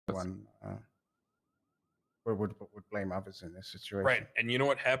everyone would blame others in this situation. Right. And you know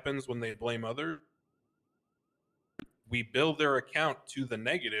what happens when they blame others? We bill their account to the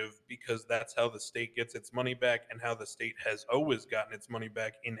negative because that's how the state gets its money back and how the state has always gotten its money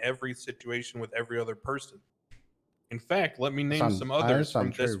back in every situation with every other person. In fact, let me name some others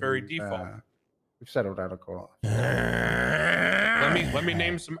from this very default. We've settled out of court. Let me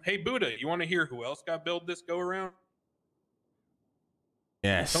name some. Hey, Buddha, you want to hear who else got billed this go around?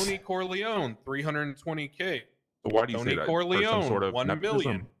 Yes. Tony Corleone, $320K. So why do you Tony say that? Corleone, For some sort of $1 nepotism?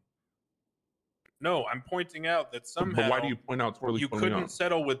 million. No, I'm pointing out that somehow But why do you point out you couldn't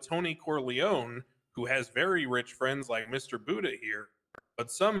settle with Tony Corleone, who has very rich friends like Mr. Buddha here,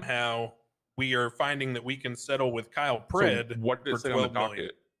 but somehow we are finding that we can settle with Kyle Pred. So what did it say on the $12 docket?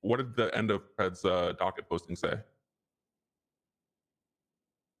 million. What did the end of Pred's docket posting say?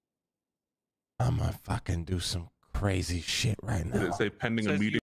 I'm gonna fucking do some crazy shit right now. Did it say pending Says immediate?